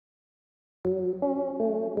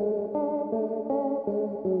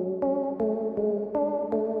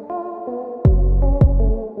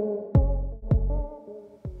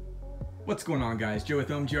What's going on, guys? Joe with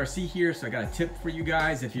OMGRC here. So I got a tip for you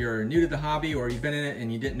guys if you're new to the hobby or you've been in it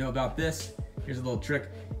and you didn't know about this. Here's a little trick.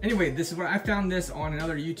 Anyway, this is what I found this on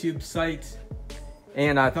another YouTube site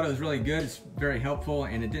and I thought it was really good. It's very helpful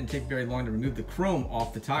and it didn't take very long to remove the chrome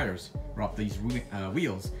off the tires or off these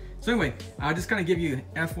wheels. So anyway, I'll just kind of give you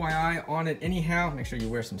FYI on it anyhow. Make sure you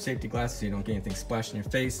wear some safety glasses so you don't get anything splashed in your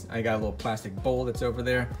face. I got a little plastic bowl that's over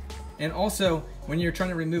there. And also, when you're trying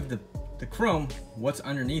to remove the chrome, what's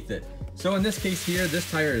underneath it. So in this case here,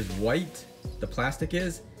 this tire is white, the plastic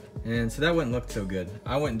is, and so that wouldn't look so good.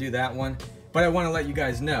 I wouldn't do that one, but I want to let you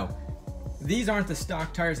guys know. These aren't the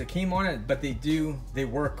stock tires that came on it, but they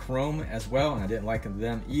were chrome as well, and I didn't like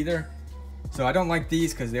them either. So I don't like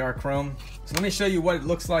these because they are chrome. So let me show you what it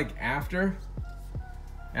looks like after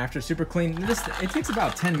super clean. It takes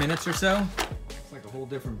about 10 minutes or so. It's like a whole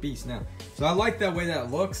different beast now. So I like that way that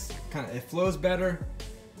it looks. It flows better.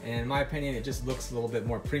 And in my opinion, it just looks a little bit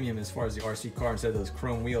more premium as far as the RC car instead of those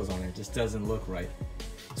chrome wheels on it. It just doesn't look right.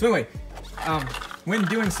 So anyway, when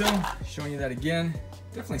doing so, showing you that again,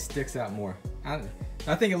 definitely sticks out more.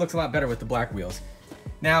 I think it looks a lot better with the black wheels.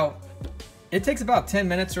 Now, it takes about 10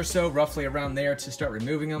 minutes or so, roughly around there, to start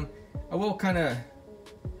removing them. I'll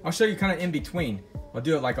show you kind of in between. I'll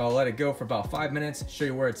do it like I'll let it go for about 5 minutes, show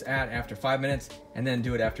you where it's at after 5 minutes, and then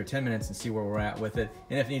do it after 10 minutes and see where we're at with it,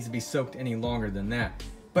 and if it needs to be soaked any longer than that.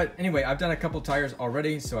 But anyway, I've done a couple tires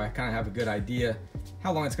already, so I kind of have a good idea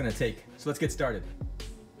how long it's going to take. So let's get started.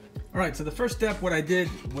 All right, so the first step, what I did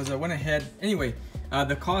was I went ahead. Anyway,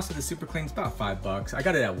 the cost of the Super Clean is about $5. I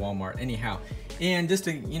got it at Walmart anyhow. And just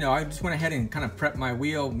to, I just went ahead and kind of prepped my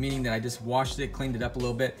wheel, meaning that I just washed it, cleaned it up a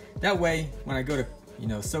little bit. That way, when I go to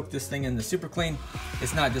soak this thing in the Super Clean,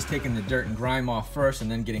 it's not just taking the dirt and grime off first and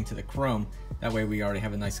then getting to the chrome. That way we already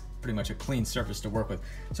have a nice, pretty much a clean surface to work with.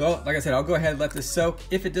 So like I said, I'll go ahead and let this soak.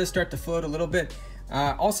 If it does start to float a little bit,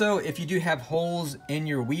 also if you do have holes in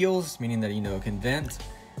your wheels, meaning that it can vent,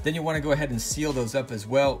 then you want to go ahead and seal those up as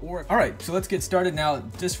well. All right, so let's get started now.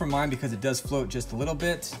 Just for mine, because it does float just a little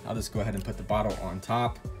bit, I'll just go ahead and put the bottle on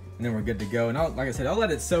top and then we're good to go. And like I said, I'll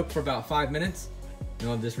let it soak for about 5 minutes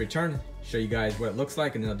and I'll just return, show you guys what it looks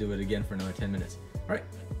like, and then I'll do it again for another 10 minutes.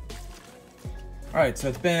 All right, so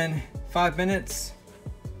it's been 5 minutes.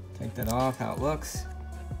 Take that off, how it looks.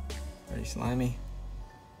 Very slimy.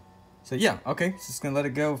 So yeah, okay, just gonna let it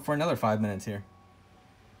go for another 5 minutes here.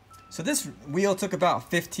 So this wheel took about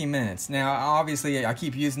 15 minutes. Now, obviously, I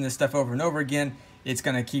keep using this stuff over and over again. It's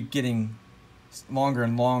gonna keep getting longer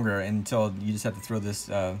and longer until you just have to throw this,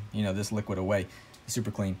 this liquid away,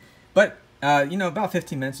 Super Clean. But about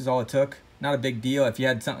 15 minutes is all it took. Not a big deal. If you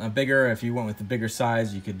had something bigger, if you went with the bigger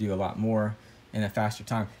size, you could do a lot more in a faster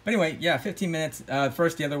time. But anyway, yeah, 15 minutes.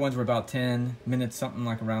 First, the other ones were about 10 minutes, something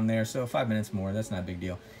like around there. So 5 minutes more, that's not a big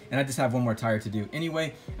deal. And I just have one more tire to do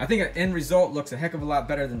anyway. I think the end result looks a heck of a lot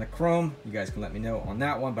better than the chrome. You guys can let me know on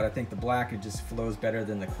that one, but I think the black, it just flows better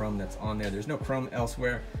than the chrome that's on there. There's no chrome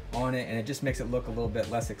elsewhere on it, and it just makes it look a little bit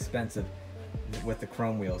less expensive with the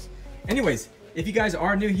chrome wheels. Anyways, if you guys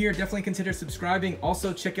are new here, definitely consider subscribing.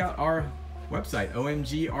 Also, check out our website,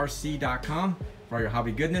 omgrc.com, for all your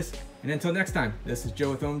hobby goodness. And until next time, this is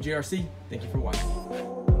Joe with OMGRC. Thank you for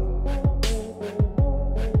watching.